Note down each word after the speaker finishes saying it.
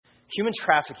human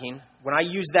trafficking, when I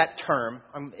use that term,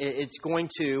 it's going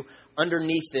to,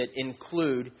 underneath it,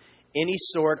 include any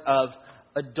sort of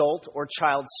adult or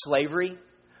child slavery,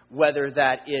 whether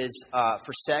that is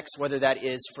for sex, whether that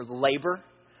is for labor,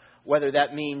 whether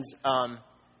that means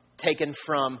taken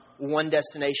from one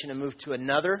destination and moved to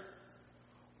another,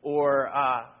 or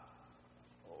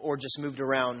just moved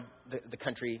around the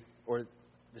country or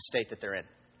the state that they're in.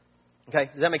 Okay,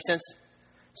 does that make sense?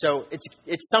 So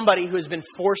it's somebody who has been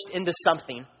forced into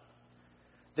something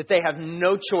that they have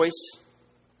no choice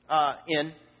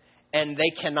in, and they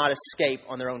cannot escape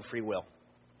on their own free will.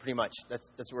 Pretty much, that's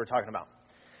what we're talking about.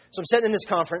 So I'm sitting in this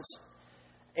conference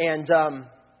and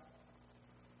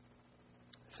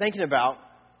thinking about,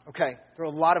 okay, there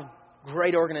are a lot of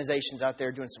great organizations out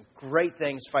there doing some great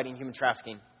things fighting human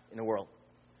trafficking in the world.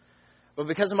 But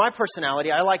because of my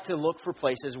personality, I like to look for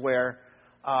places where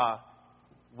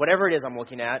whatever it is I'm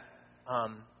looking at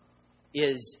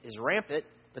is rampant,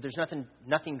 but there's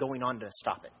nothing going on to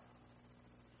stop it.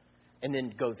 And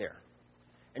then go there.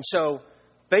 And so,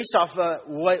 based off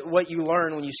what you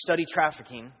learn when you study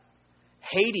trafficking,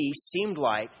 Haiti seemed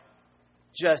like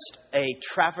just a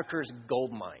trafficker's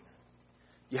gold mine.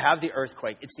 You have the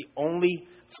earthquake. It's the only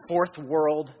fourth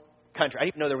world country. I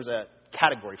didn't even know there was a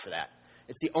category for that.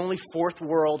 It's the only fourth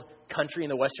world country in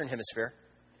the Western Hemisphere.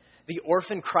 The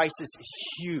orphan crisis is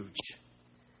huge.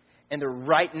 And they're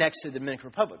right next to the Dominican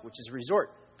Republic, which is a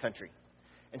resort country.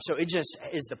 And so it just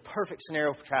is the perfect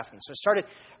scenario for trafficking. So I started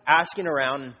asking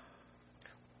around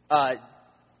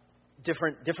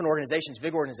different organizations,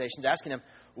 big organizations, asking them,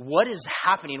 what is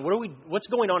happening? What's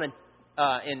going on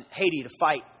in Haiti to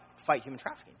fight human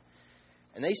trafficking?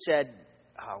 And they said,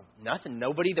 nothing.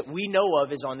 Nobody that we know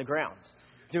of is on the ground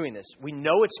doing this. We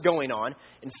know it's going on.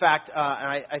 In fact,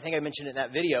 and I think I mentioned it in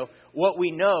that video, what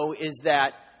we know is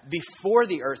that before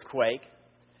the earthquake,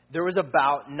 there was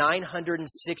about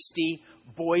 960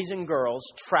 boys and girls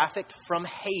trafficked from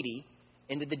Haiti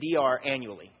into the DR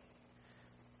annually.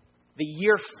 The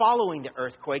year following the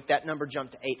earthquake, that number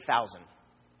jumped to 8,000.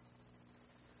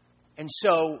 And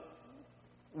so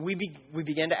we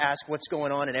began to ask what's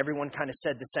going on, and everyone kind of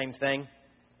said the same thing.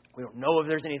 We don't know if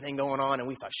there's anything going on, and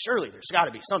we thought, surely there's got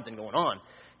to be something going on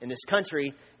in this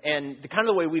country. And the kind of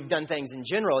the way we've done things in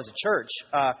general as a church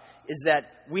is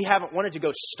that we haven't wanted to go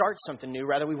start something new.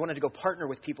 Rather, we wanted to go partner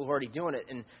with people who are already doing it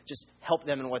and just help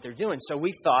them in what they're doing. So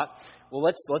we thought, well,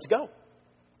 let's go.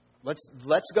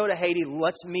 Let's go to Haiti.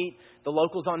 Let's meet the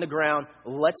locals on the ground.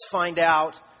 Let's find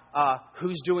out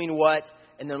who's doing what,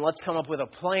 and then let's come up with a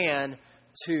plan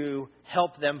to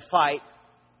help them fight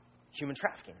human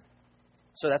trafficking.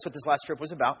 So that's what this last trip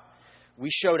was about. We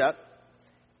showed up,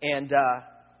 and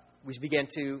we began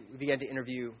to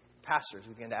interview pastors.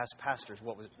 We began to ask pastors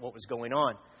what was going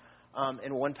on.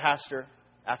 And one pastor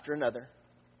after another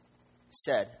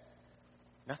said,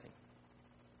 nothing.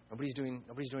 Nobody's doing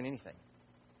anything.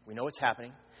 We know what's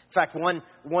happening. In fact,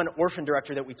 one orphan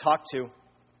director that we talked to,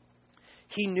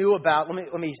 he knew about.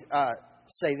 Let me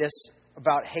say this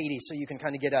about Haiti, so you can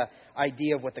kind of get an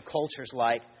idea of what the culture's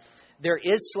like. There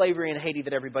is slavery in Haiti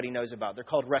that everybody knows about. They're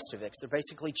called restavics. They're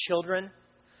basically children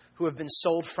who have been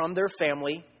sold from their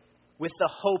family with the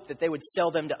hope that they would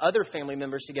sell them to other family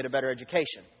members to get a better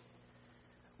education.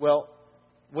 Well,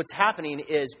 what's happening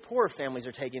is poor families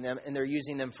are taking them and they're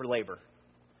using them for labor.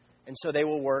 And so they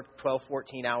will work 12,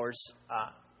 14 hours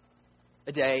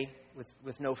a day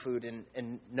with no food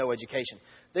and no education.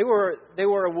 They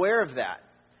were aware of that,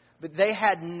 but they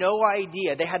had no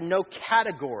idea. They had no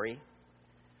category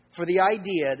for the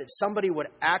idea that somebody would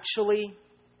actually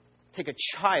take a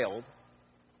child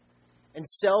and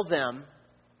sell them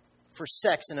for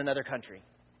sex in another country.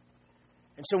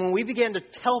 And so when we began to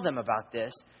tell them about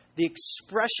this, the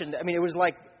expression, it was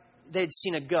like they'd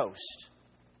seen a ghost.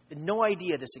 They had no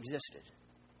idea this existed.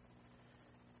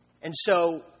 And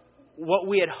so what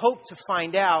we had hoped to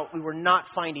find out, we were not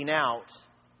finding out.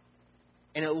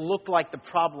 And it looked like the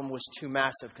problem was too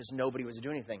massive because nobody was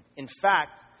doing anything. In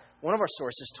fact, one of our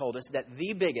sources told us that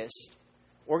the biggest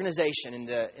organization in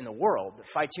the world that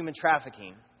fights human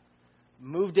trafficking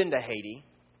moved into Haiti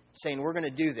saying, we're going to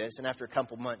do this. And after a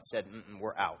couple months said,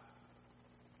 we're out.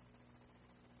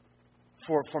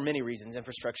 For many reasons,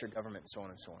 infrastructure, government, and so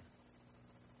on and so on.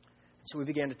 So we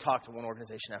began to talk to one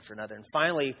organization after another. And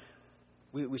finally,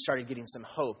 we started getting some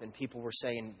hope. And people were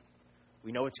saying,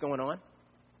 we know what's going on.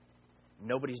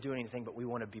 Nobody's doing anything, but we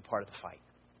want to be part of the fight.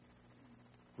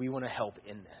 We want to help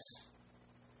in this.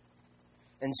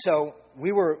 And so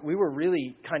we were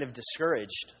really kind of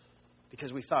discouraged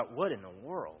because we thought, what in the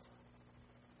world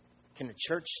can a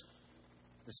church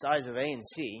the size of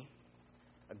A&C,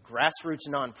 a grassroots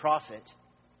nonprofit,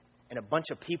 and a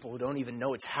bunch of people who don't even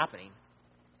know it's happening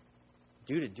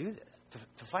do this,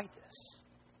 to fight this.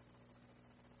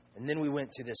 And then we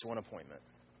went to this one appointment.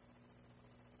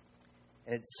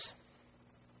 And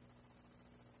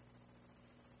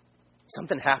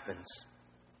something happens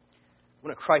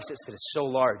when a crisis that is so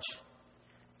large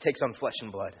takes on flesh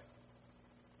and blood.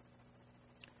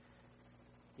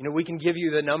 You know, we can give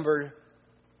you the number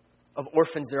of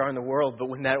orphans there are in the world, but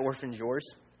when that orphan's yours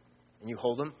and you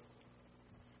hold them,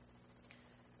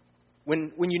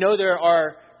 when you know there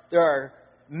are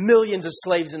millions of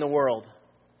slaves in the world,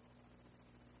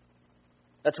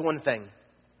 that's one thing.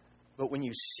 But when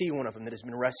you see one of them that has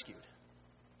been rescued,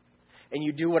 and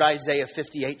you do what Isaiah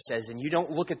 58 says, and you don't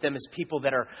look at them as people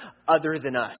that are other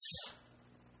than us,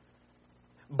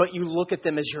 but you look at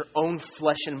them as your own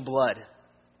flesh and blood,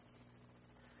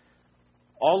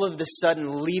 all of a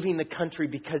sudden leaving the country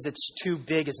because it's too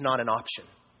big is not an option.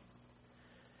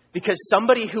 Because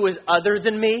somebody who is other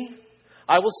than me,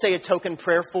 I will say a token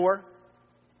prayer for,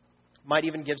 might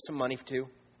even give some money to,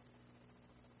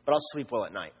 but I'll sleep well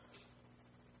at night.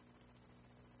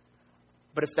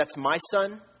 But if that's my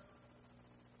son,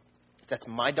 if that's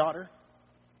my daughter,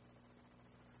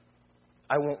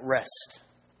 I won't rest.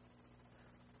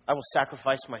 I will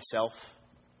sacrifice myself.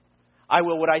 I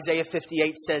will, what Isaiah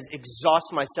 58 says,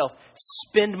 exhaust myself,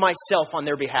 spend myself on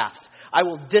their behalf. I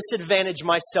will disadvantage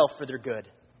myself for their good.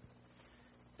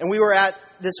 And we were at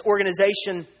this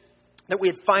organization that we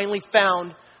had finally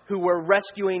found who were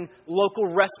rescuing local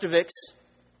Restovics.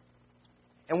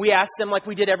 And we asked them, like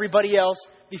we did everybody else,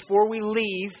 before we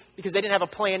leave, because they didn't have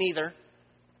a plan either,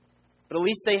 but at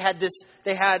least they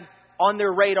had on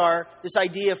their radar this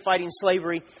idea of fighting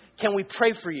slavery. Can we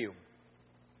pray for you?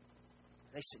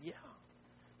 They said, yeah,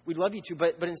 we'd love you to,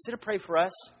 but instead of pray for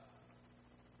us,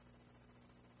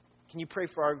 can you pray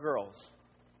for our girls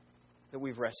that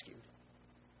we've rescued?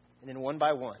 And then one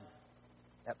by one,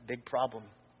 that big problem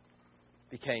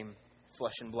became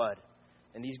flesh and blood.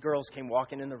 And these girls came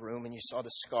walking in the room, and you saw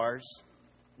the scars,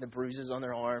 the bruises on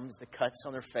their arms, the cuts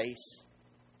on their face.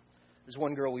 There's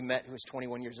one girl we met who was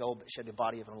 21 years old, but she had the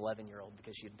body of an 11-year-old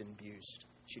because she had been abused.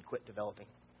 She'd quit developing.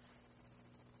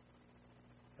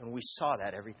 And when we saw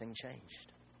that, everything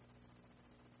changed.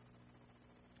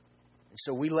 And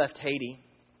so we left Haiti,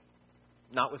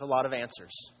 not with a lot of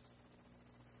answers,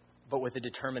 but with a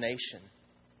determination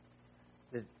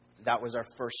that was our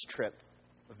first trip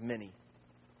of many.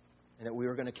 And that we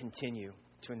were going to continue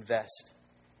to invest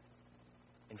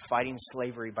in fighting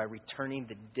slavery by returning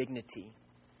the dignity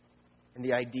and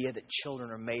the idea that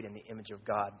children are made in the image of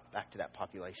God back to that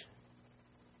population.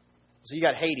 So you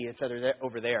got Haiti, it's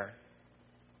over there.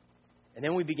 And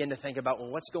then we begin to think about,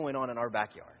 well, what's going on in our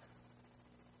backyard?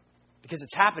 Because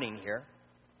it's happening here.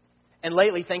 And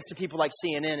lately, thanks to people like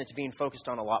CNN, it's being focused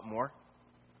on a lot more.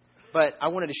 But I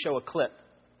wanted to show a clip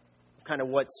of kind of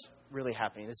what's really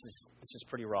happening. This is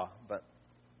pretty raw, but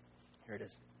here it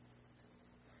is.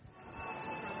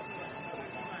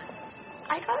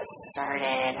 I got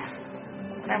started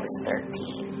when I was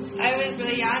 13. I was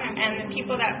really young, and the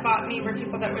people that fought me were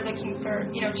people that were looking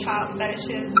for, child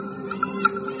fetishes.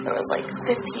 There was like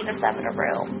 15 of them in a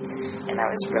room, and I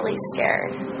was really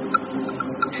scared.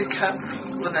 He cut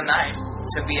me with a knife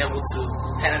to be able to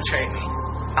penetrate me.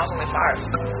 I was only 5.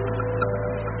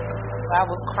 I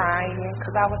was crying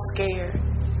because I was scared,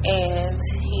 and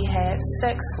he had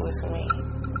sex with me,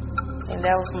 and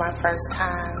that was my first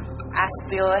time. I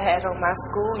still had on my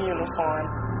school uniform.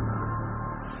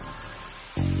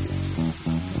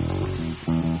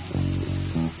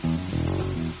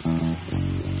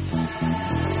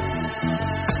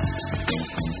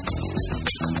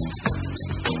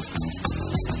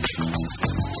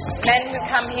 Men who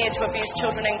come here to abuse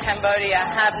children in Cambodia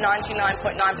have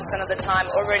 99.9% of the time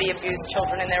already abused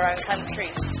children in their own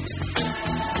countries.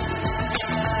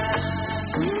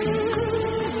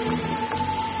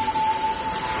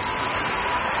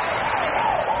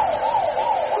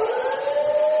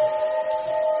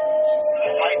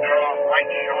 White girl, white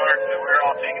shorts that we're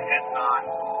all taking hits on.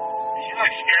 She's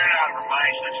like scared out of her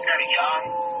mind. She looks kind of young.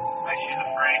 Like she's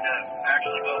afraid to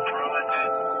actually go through it.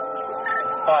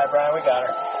 All right, Brian, we got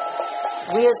her.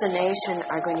 We as a nation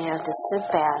are going to have to sit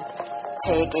back,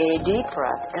 take a deep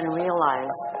breath, and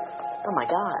realize, oh my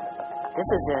God, this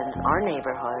is in our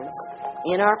neighborhoods,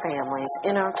 in our families,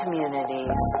 in our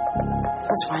communities.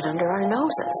 It's right under our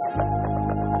noses.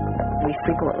 We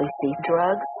frequently see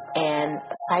drugs and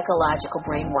psychological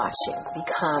brainwashing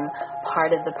become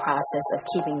part of the process of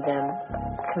keeping them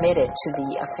committed to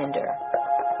the offender.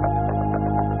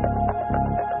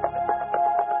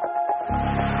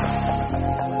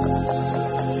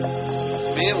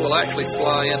 Men will actually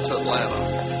fly into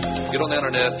Atlanta get on the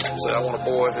internet, say I want a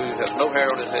boy who has no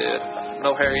hair on his head,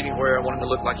 no hair anywhere. I want him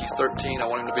to look like he's 13. I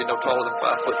want him to be no taller than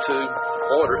 5'2".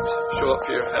 Order it, show up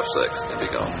here, have sex, and be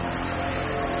gone.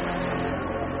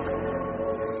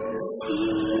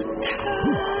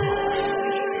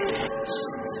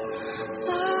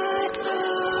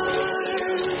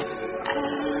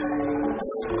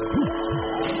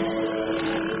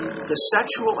 The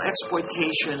sexual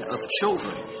exploitation of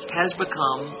children has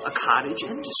become a cottage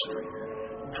industry,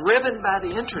 driven by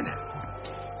the internet.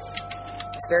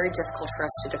 It's very difficult for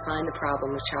us to define the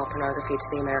problem of child pornography to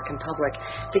the American public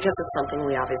because it's something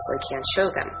we obviously can't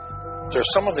show them. There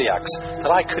are some of the acts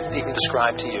that I couldn't even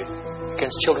describe to you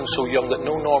against children so young that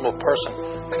no normal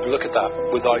person could look at that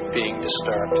without being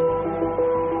disturbed.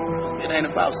 It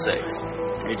ain't about sex.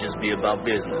 It just be about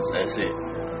business. That's it.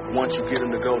 Once you get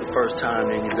them to go the first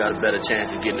time, then you got a better chance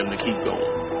of getting them to keep going.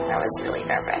 I was really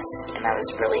nervous, and I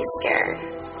was really scared,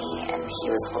 and he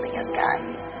was holding his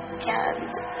gun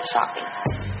and shot me.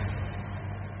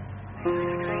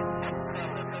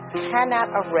 Cannot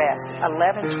arrest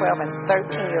 11, 12, and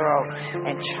 13-year-olds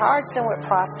and charge them with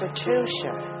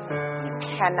prostitution. You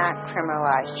cannot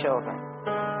criminalize children.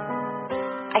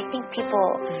 I think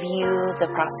people view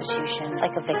the prostitution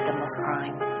like a victimless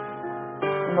crime.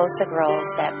 Most of the girls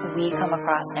that we come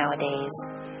across nowadays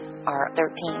are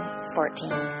 13,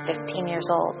 14, 15 years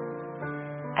old.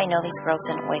 I know these girls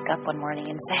didn't wake up one morning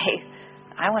and say,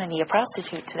 I want to be a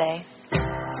prostitute today.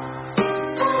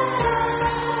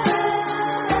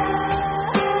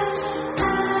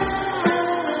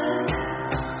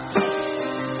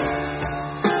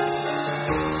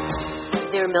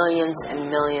 There are millions and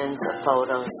millions of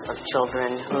photos of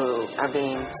children who are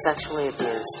being sexually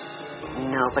abused.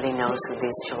 Nobody knows who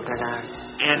these children are.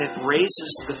 And it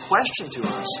raises the question to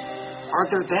us, are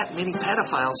there that many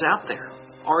pedophiles out there?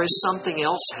 Or is something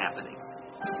else happening?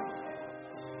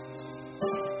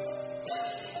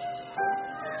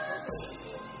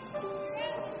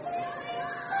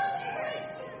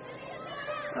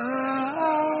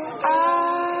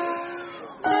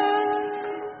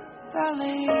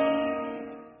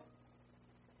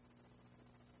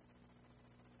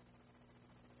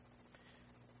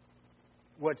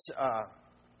 What's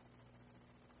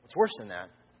worse than that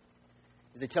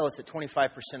is they tell us that 25%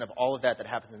 of all of that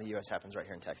happens in the U.S. happens right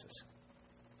here in Texas.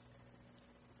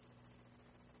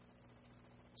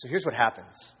 So here's what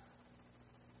happens.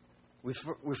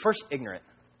 We're first ignorant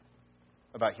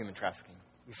about human trafficking.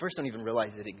 We first don't even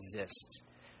realize it exists.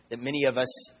 That many of us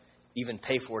even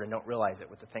pay for it and don't realize it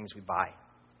with the things we buy.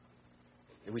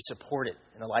 That we support it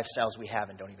in the lifestyles we have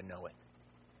and don't even know it.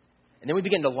 And then we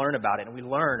begin to learn about it, and we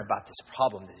learn about this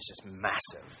problem that is just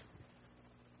massive.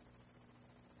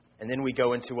 And then we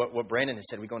go into what Brandon has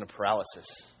said. We go into paralysis.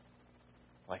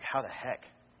 Like, how the heck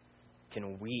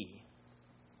can we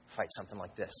fight something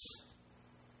like this?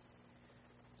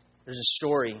 There's a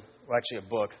story, well, actually a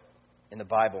book in the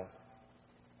Bible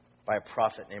by a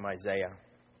prophet named Isaiah.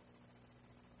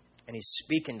 And he's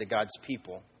speaking to God's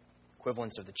people,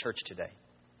 equivalents of the church today.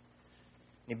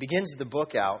 And he begins the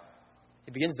book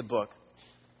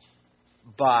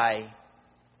by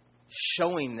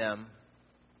showing them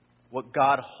what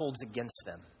God holds against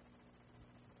them.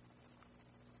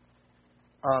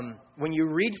 When you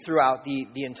read throughout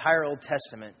the entire Old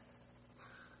Testament,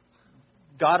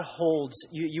 God holds,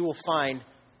 you will find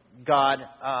God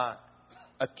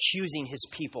accusing his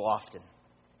people often.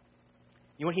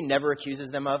 You know what he never accuses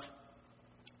them of?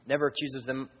 Never accuses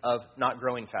them of not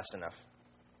growing fast enough.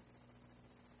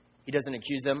 He doesn't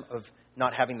accuse them of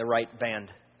not having the right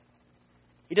band.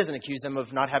 He doesn't accuse them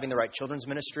of not having the right children's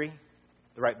ministry,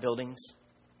 the right buildings,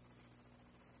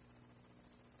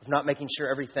 of not making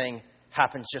sure everything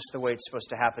happens just the way it's supposed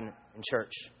to happen in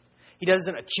church. He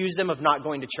doesn't accuse them of not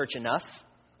going to church enough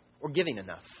or giving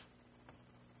enough.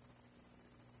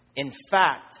 In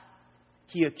fact,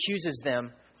 he accuses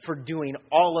them for doing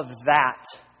all of that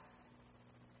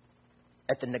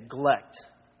at the neglect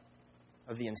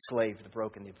of the enslaved, the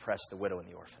broken, the oppressed, the widow, and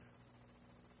the orphan.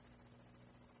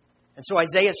 And so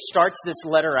Isaiah starts this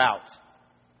letter out.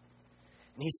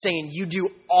 And he's saying, you do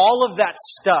all of that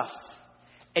stuff,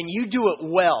 and you do it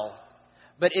well,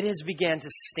 but it has begun to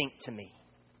stink to me.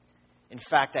 In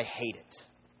fact, I hate it.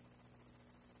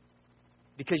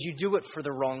 Because you do it for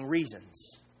the wrong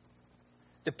reasons.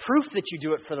 The proof that you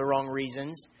do it for the wrong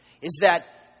reasons is that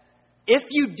if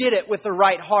you did it with the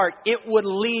right heart, it would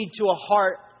lead to a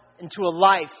heart and to a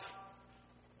life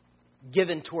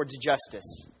given towards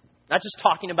justice. Not just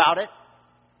talking about it,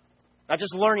 not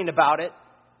just learning about it,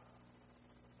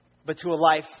 but to a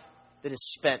life that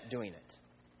is spent doing it.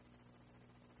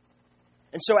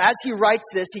 And so as he writes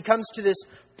this, he comes to this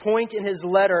point in his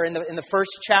letter in the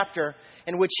first chapter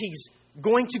in which he's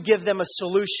going to give them a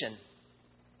solution.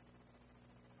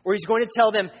 Where he's going to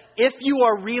tell them, if you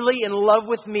are really in love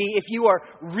with me, if you are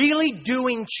really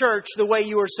doing church the way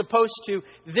you are supposed to,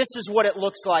 this is what it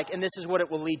looks like and this is what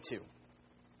it will lead to.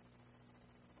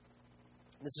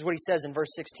 This is what he says in verse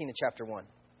 16 of chapter 1.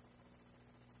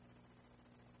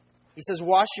 He says,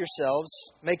 wash yourselves,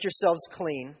 make yourselves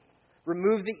clean,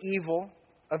 remove the evil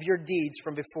of your deeds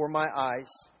from before my eyes,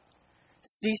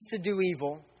 cease to do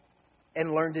evil,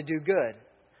 and learn to do good.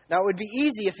 Now, it would be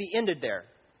easy if he ended there,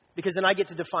 because then I get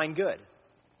to define good.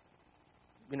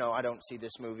 You know, I don't see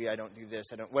this movie, I don't do this,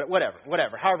 I don't,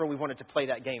 whatever. However we wanted to play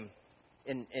that game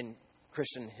in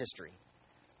Christian history.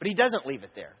 But he doesn't leave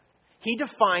it there. He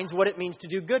defines what it means to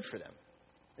do good for them.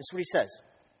 This is what he says.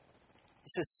 He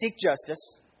says, seek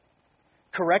justice,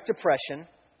 correct oppression,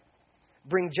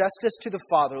 bring justice to the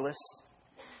fatherless,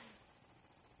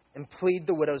 and plead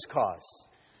the widow's cause.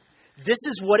 This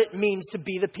is what it means to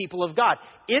be the people of God.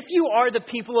 If you are the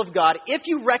people of God, if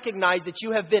you recognize that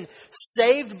you have been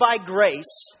saved by grace,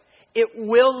 it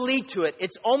will lead to it.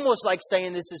 It's almost like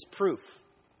saying this is proof.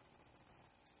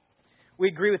 We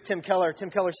agree with Tim Keller.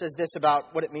 Tim Keller says this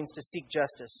about what it means to seek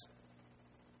justice.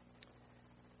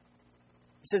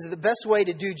 He says that the best way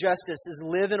to do justice is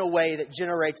live in a way that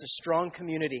generates a strong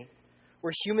community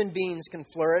where human beings can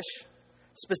flourish.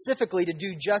 Specifically, to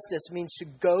do justice means to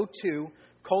go to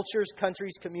cultures,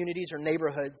 countries, communities, or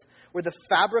neighborhoods where the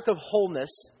fabric of wholeness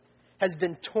has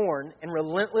been torn and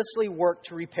relentlessly work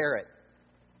to repair it.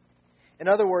 In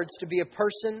other words, to be a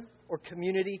person or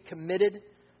community committed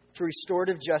to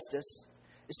restorative justice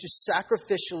is to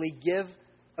sacrificially give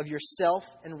of yourself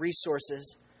and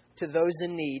resources to those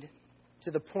in need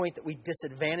to the point that we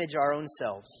disadvantage our own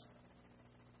selves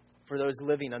for those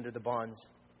living under the bonds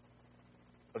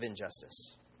of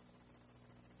injustice.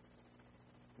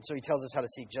 And so he tells us how to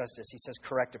seek justice. He says,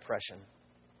 correct oppression.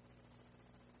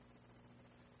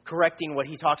 Correcting, what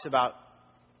he talks about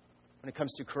when it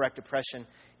comes to correct oppression,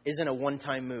 isn't a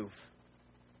one-time move.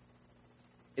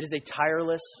 It is a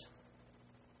tireless,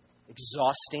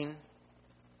 exhausting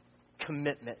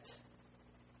commitment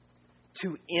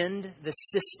to end the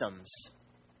systems.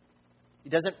 He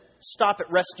doesn't stop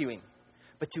at rescuing,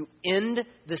 but to end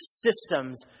the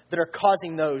systems that are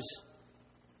causing those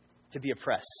to be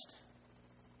oppressed.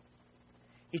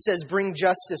 He says, bring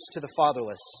justice to the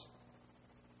fatherless.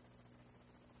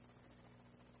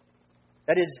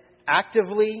 That is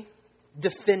actively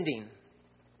defending,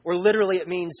 or literally it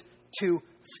means to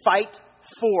fight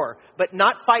for, but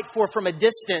not fight for from a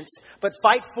distance, but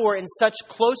fight for in such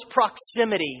close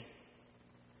proximity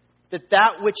that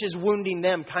that which is wounding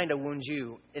them kind of wounds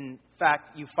you. In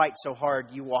fact, you fight so hard,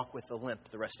 you walk with a limp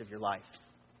the rest of your life.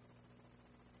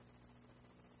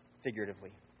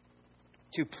 Figuratively.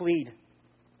 To plead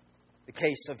the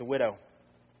case of the widow.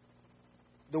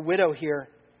 The widow here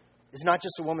is not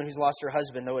just a woman who's lost her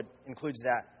husband, though it includes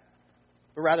that,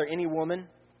 but rather any woman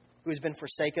who has been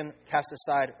forsaken, cast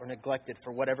aside, or neglected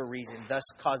for whatever reason, thus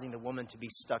causing the woman to be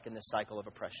stuck in this cycle of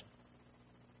oppression.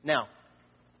 Now,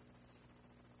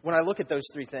 when I look at those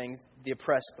three things, the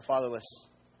oppressed, the fatherless,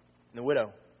 and the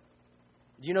widow,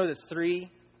 do you know the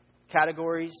three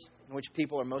categories in which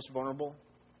people are most vulnerable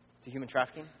to human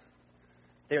trafficking?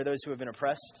 They are those who have been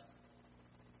oppressed,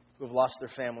 who have lost their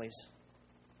families,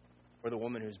 or the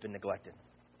woman who's been neglected.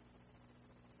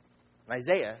 And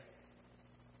Isaiah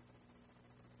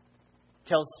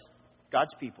tells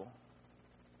God's people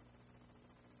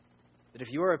that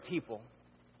if you are a people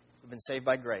who have been saved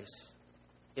by grace,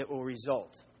 it will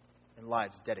result in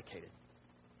lives dedicated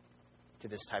to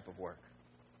this type of work.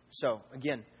 So,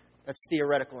 again, that's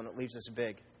theoretical and it leaves us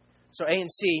big. So A and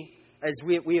C, as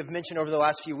we have mentioned over the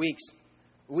last few weeks,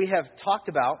 we have talked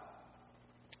about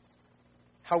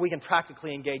how we can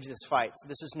practically engage this fight. So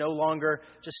this is no longer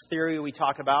just theory we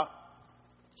talk about.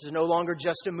 This is no longer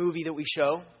just a movie that we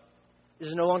show. This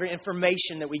is no longer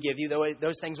information that we give you, though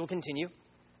those things will continue.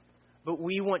 But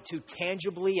we want to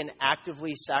tangibly and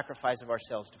actively sacrifice of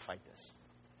ourselves to fight this.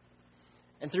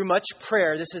 And through much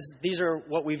prayer, these are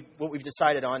what we've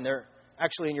decided on. They're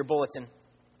actually in your bulletin.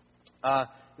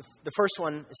 The first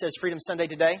one, it says Freedom Sunday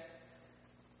today.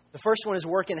 The first one is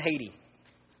work in Haiti.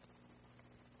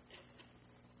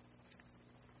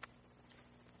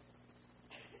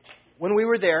 When we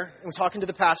were there and we're talking to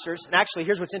the pastors, and actually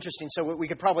here's what's interesting. So we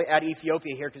could probably add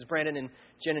Ethiopia here because Brandon and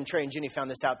Jen and Trey and Ginny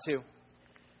found this out too.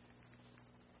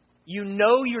 You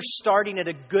know you're starting at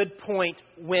a good point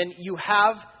when you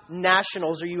have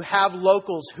nationals or you have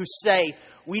locals who say,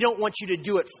 we don't want you to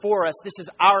do it for us. This is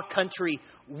our country.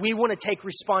 We want to take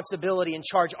responsibility and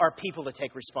charge our people to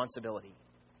take responsibility.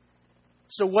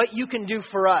 So what you can do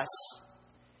for us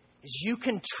is you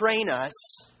can train us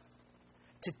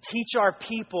to teach our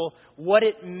people what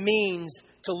it means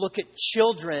to look at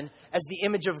children as the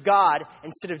image of God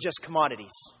instead of just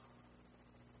commodities.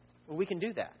 Well, we can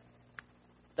do that.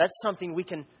 That's something we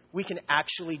can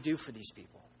actually do for these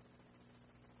people.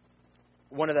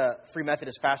 One of the Free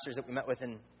Methodist pastors that we met with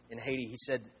in Haiti, he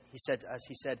said to us,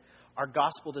 our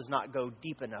gospel does not go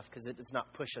deep enough because it does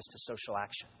not push us to social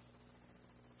action.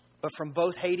 But from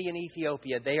both Haiti and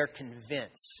Ethiopia, they are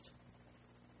convinced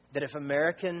that if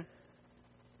American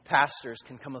pastors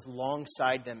can come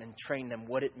alongside them and train them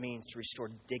what it means to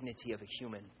restore dignity of a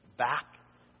human back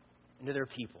into their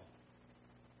people,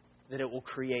 that it will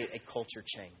create a culture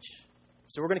change.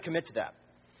 So we're going to commit to that.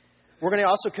 We're going to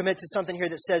also commit to something here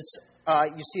that says,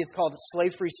 you see it's called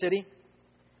Slave-Free City.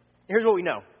 Here's what we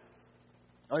know.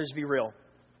 I'll just be real.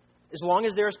 As long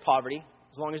as there is poverty,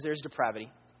 as long as there is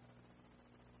depravity,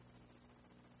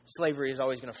 slavery is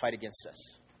always going to fight against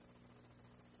us.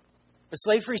 The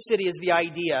Slave-Free City is the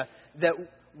idea that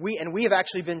we have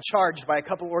actually been charged by a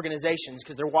couple organizations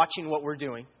because they're watching what we're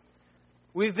doing.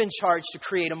 We've been charged to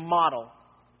create a model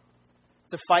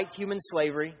to fight human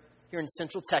slavery here in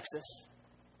Central Texas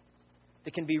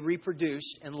that can be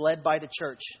reproduced and led by the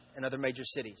church in other major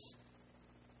cities.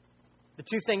 The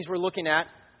two things we're looking at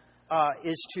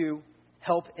is to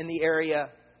help in the area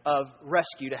of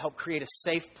rescue, to help create a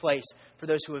safe place for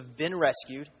those who have been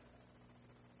rescued,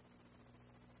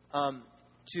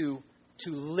 to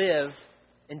live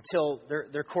until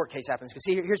their court case happens. Because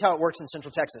see, here's how it works in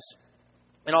Central Texas,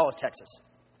 in all of Texas.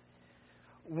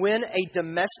 When a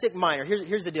domestic minor,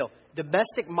 here's the deal.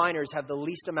 Domestic minors have the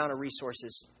least amount of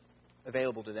resources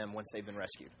available to them once they've been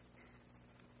rescued.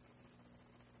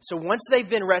 So once they've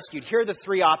been rescued, here are the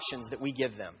three options that we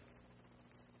give them.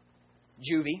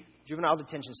 Juvie, Juvenile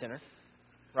Detention Center,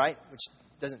 right? Which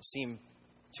doesn't seem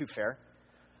too fair.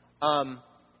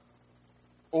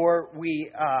 Or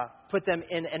we put them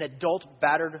in an adult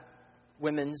battered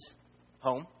women's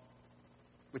home,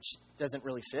 which doesn't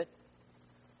really fit.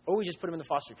 Or we just put them in the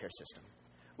foster care system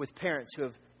with parents who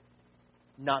have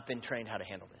not been trained how to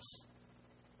handle this.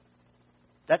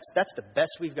 That's the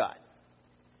best we've got.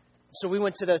 So we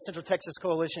went to the Central Texas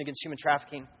Coalition Against Human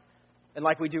Trafficking, and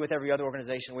like we do with every other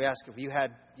organization, we asked if you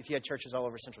had churches all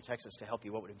over Central Texas to help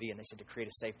you, what would it be? And they said to create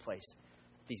a safe place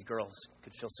these girls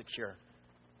could feel secure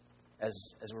as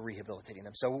we're rehabilitating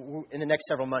them. So in the next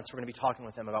several months, we're going to be talking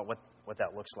with them about what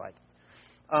that looks like.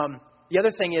 The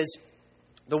other thing is,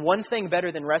 the one thing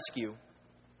better than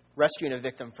rescuing a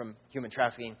victim from human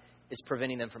trafficking is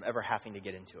preventing them from ever having to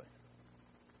get into it.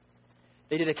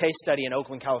 They did a case study in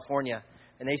Oakland, California,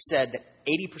 and they said that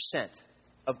 80%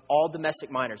 of all domestic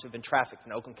minors who have been trafficked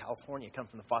in Oakland, California come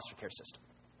from the foster care system.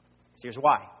 So here's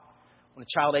why. When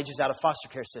a child ages out of foster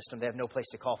care system, they have no place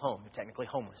to call home. They're technically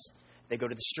homeless. They go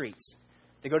to the streets.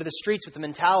 They go to the streets with the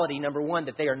mentality, number one,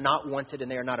 that they are not wanted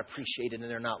and they are not appreciated and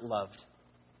they're not loved.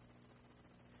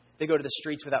 They go to the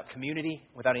streets without community,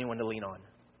 without anyone to lean on.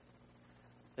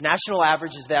 The national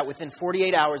average is that within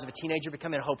 48 hours of a teenager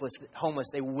becoming homeless,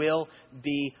 they will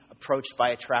be approached by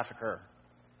a trafficker.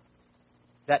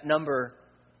 That number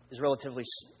is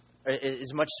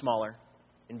much smaller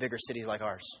in bigger cities like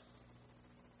ours.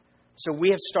 So we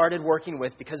have started working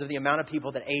with, because of the amount of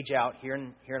people that age out here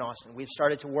in Austin, we've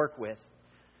started to work with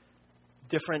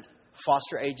different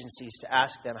foster agencies to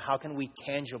ask them, how can we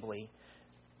tangibly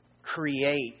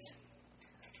create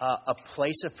a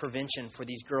place of prevention for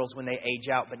these girls when they age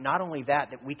out? But not only that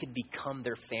we could become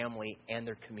their family and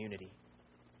their community.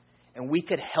 And we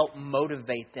could help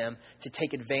motivate them to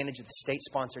take advantage of the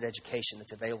state-sponsored education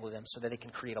that's available to them so that they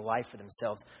can create a life for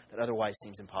themselves that otherwise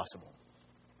seems impossible.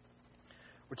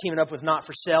 We're teaming up with Not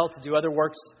for Sale to do other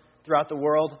works throughout the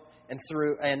world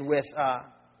and with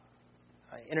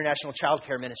International Child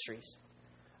Care Ministries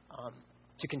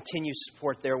to continue to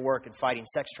support their work in fighting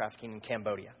sex trafficking in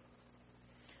Cambodia.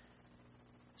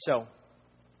 So,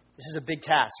 this is a big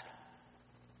task.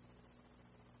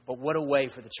 But what a way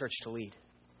for the church to lead.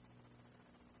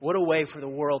 What a way for the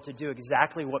world to do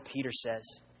exactly what Peter says.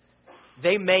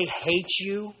 They may hate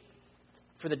you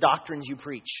for the doctrines you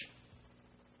preach.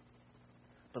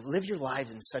 But live your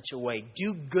lives in such a way,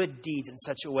 do good deeds in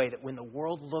such a way that when the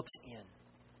world looks in,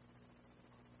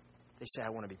 they say, I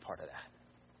want to be part of that.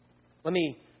 Let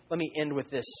me end with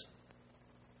this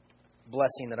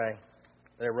blessing that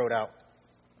I wrote out.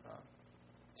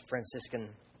 It's a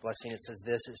Franciscan blessing. It says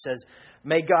this. It says,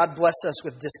 may God bless us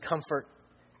with discomfort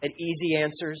at easy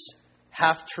answers,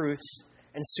 half-truths,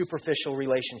 and superficial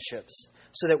relationships,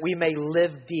 so that we may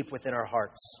live deep within our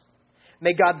hearts.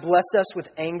 May God bless us with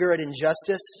anger at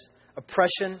injustice,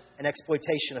 oppression, and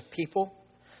exploitation of people,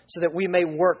 so that we may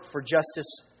work for justice,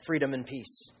 freedom, and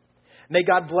peace. May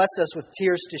God bless us with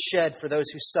tears to shed for those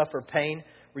who suffer pain,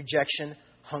 rejection,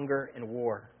 hunger, and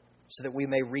war, so that we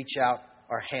may reach out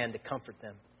our hand to comfort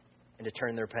them and to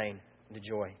turn their pain into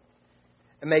joy.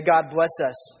 And may God bless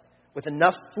us with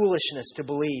enough foolishness to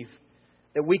believe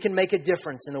that we can make a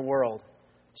difference in the world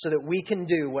so that we can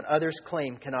do what others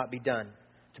claim cannot be done,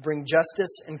 to bring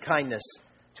justice and kindness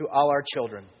to all our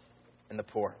children and the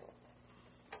poor.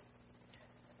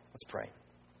 Let's pray.